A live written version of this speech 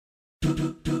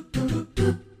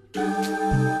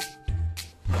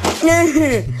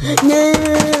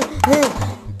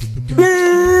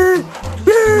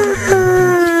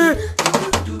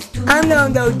I'm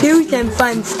gonna go do some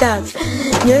fun stuff.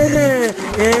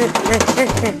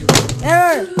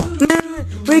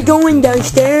 We're going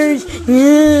downstairs.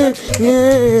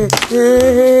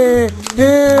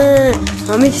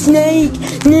 I'm a snake.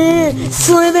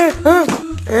 Slither.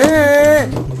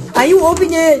 Are you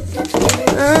open it?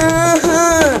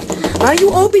 Are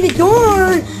you open the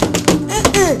door?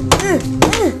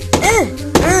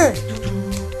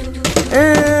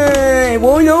 It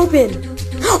won't open.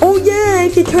 Oh yeah, I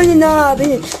have to turn the knob.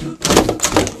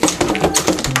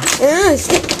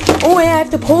 Oh, I have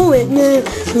to pull it.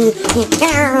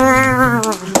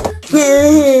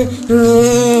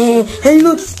 Hey,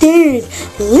 look, stairs.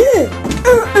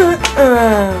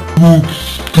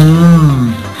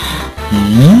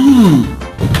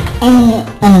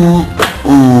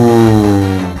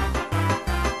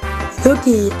 Look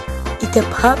it, it's a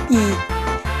puppy.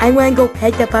 I want to go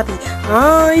pet the puppy.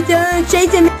 Oh, it's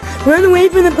chasing me. Run away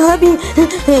from the puppy.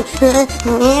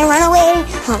 Run away.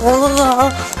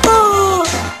 Oh,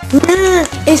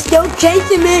 it's still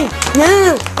chasing me.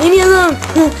 No, leave me alone.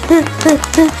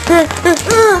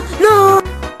 No.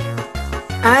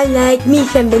 I like me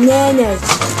some bananas.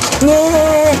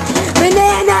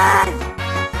 Bananas.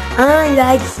 I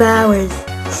like flowers.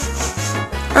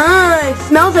 It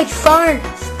smells like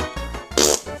farts.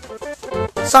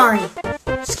 Sorry.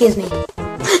 Excuse me.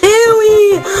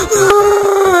 Ewie!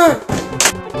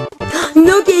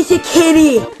 Look, it's a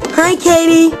kitty. Hi,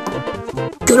 Kitty.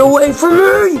 Get away from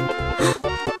me.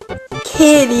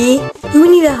 Kitty, you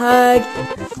need a hug.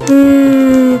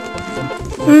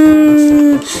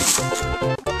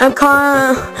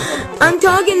 I'm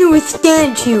talking to a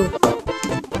statue.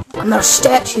 I'm not a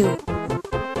statue.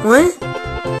 What?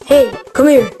 Hey, come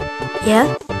here.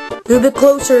 Yeah? A little bit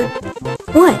closer.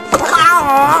 What?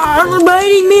 You're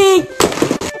biting me!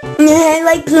 I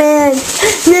like plants.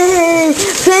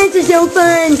 Plants are so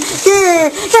fun.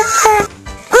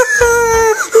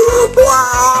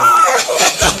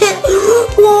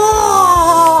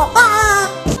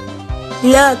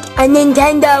 Look, a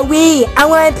Nintendo Wii. I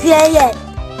want to play it.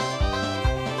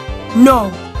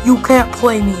 No, you can't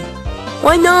play me.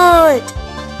 Why not?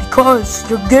 Because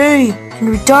you're gay and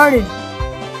retarded.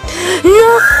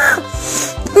 No!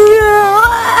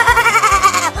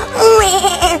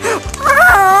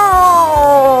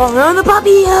 Oh, the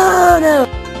puppy! Oh, no!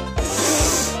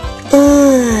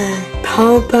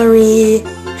 Pompery.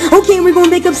 Okay, we're going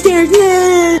back upstairs.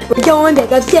 We're going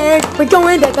back upstairs. We're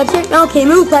going back upstairs. Okay,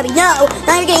 move, puppy. No,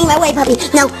 I'm getting my way, puppy.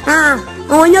 No.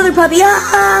 Oh, another puppy.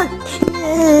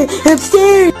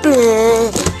 Upstairs.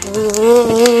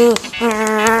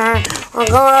 We're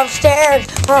going upstairs.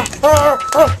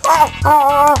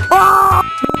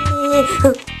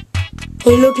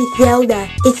 Hey, look, it's Zelda.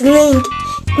 It's Link.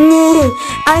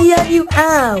 I love you.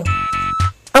 Ow.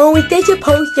 Oh, it's just a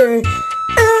poster.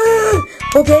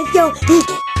 Okay, let's go.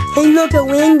 Hey, look, a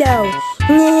window.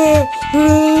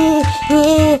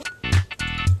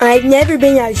 I've never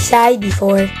been outside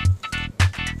before.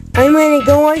 I'm gonna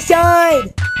go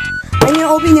outside. I'm gonna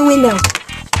open the window.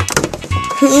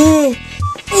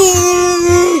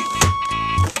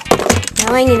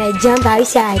 Now I'm gonna jump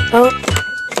outside. Oh,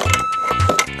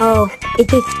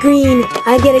 it's a screen.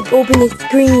 I gotta open the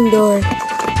screen door.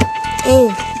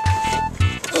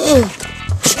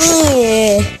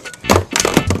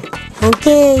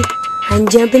 Okay, I'm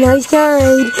jumping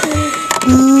outside.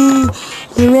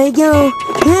 Here I go.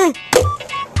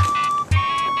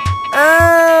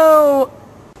 Ow!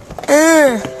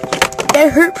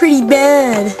 That hurt pretty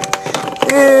bad.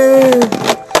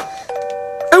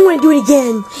 I want to do it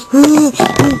again.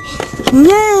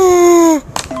 Yeah!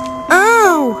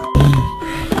 Ow!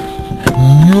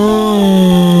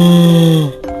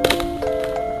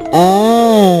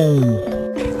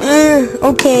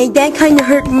 Okay, that kind of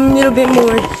hurt a little bit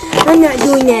more. I'm not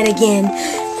doing that again.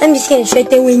 I'm just gonna shut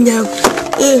the window.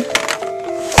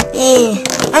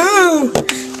 Ow!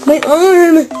 My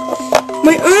arm!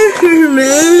 My arm!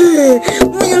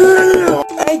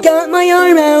 I got my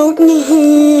arm out.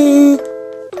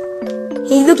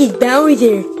 Hey, look, it's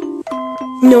Bowser.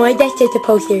 No, that's just a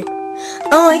poster.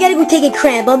 Oh, I gotta go take a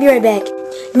crap. I'll be right back.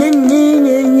 No,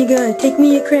 you gotta take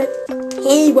me a crap.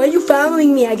 Hey, why are you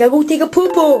following me? I gotta go take a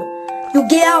poo-poo. You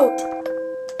get out.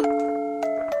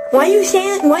 Why are you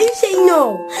saying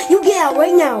no? You get out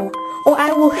right now, or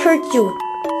I will hurt you.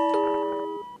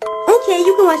 Okay,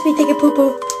 you can watch me take a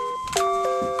poo-poo.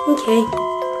 Okay.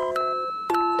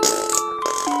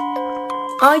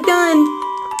 All done.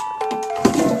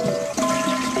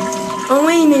 Oh,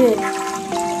 wait a minute.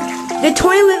 The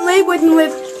toilet lid wouldn't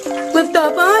lift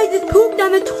up. I just pooped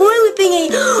on the toilet thingy.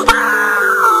 Ah!